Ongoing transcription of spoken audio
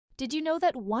Did you know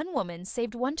that one woman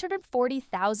saved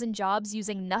 140,000 jobs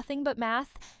using nothing but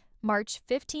math? March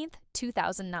 15th,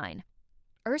 2009.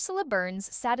 Ursula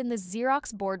Burns sat in the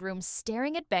Xerox boardroom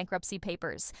staring at bankruptcy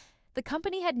papers. The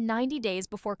company had 90 days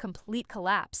before complete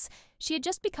collapse. She had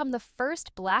just become the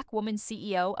first black woman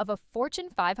CEO of a Fortune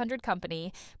 500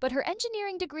 company, but her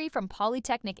engineering degree from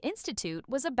Polytechnic Institute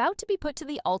was about to be put to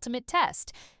the ultimate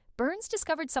test. Burns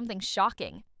discovered something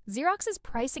shocking. Xerox's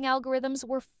pricing algorithms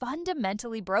were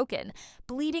fundamentally broken,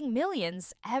 bleeding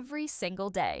millions every single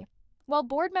day. While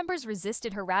board members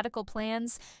resisted her radical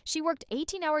plans, she worked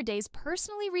 18-hour days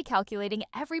personally recalculating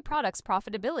every product's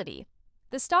profitability.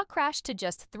 The stock crashed to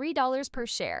just $3 per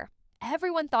share.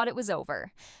 Everyone thought it was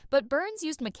over. But Burns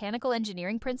used mechanical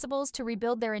engineering principles to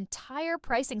rebuild their entire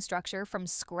pricing structure from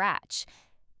scratch.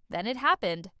 Then it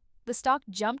happened. The stock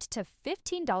jumped to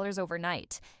 $15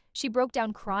 overnight. She broke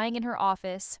down crying in her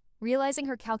office, realizing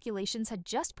her calculations had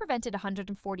just prevented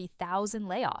 140,000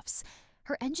 layoffs.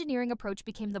 Her engineering approach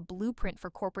became the blueprint for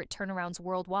corporate turnarounds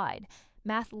worldwide.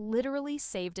 Math literally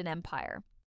saved an empire.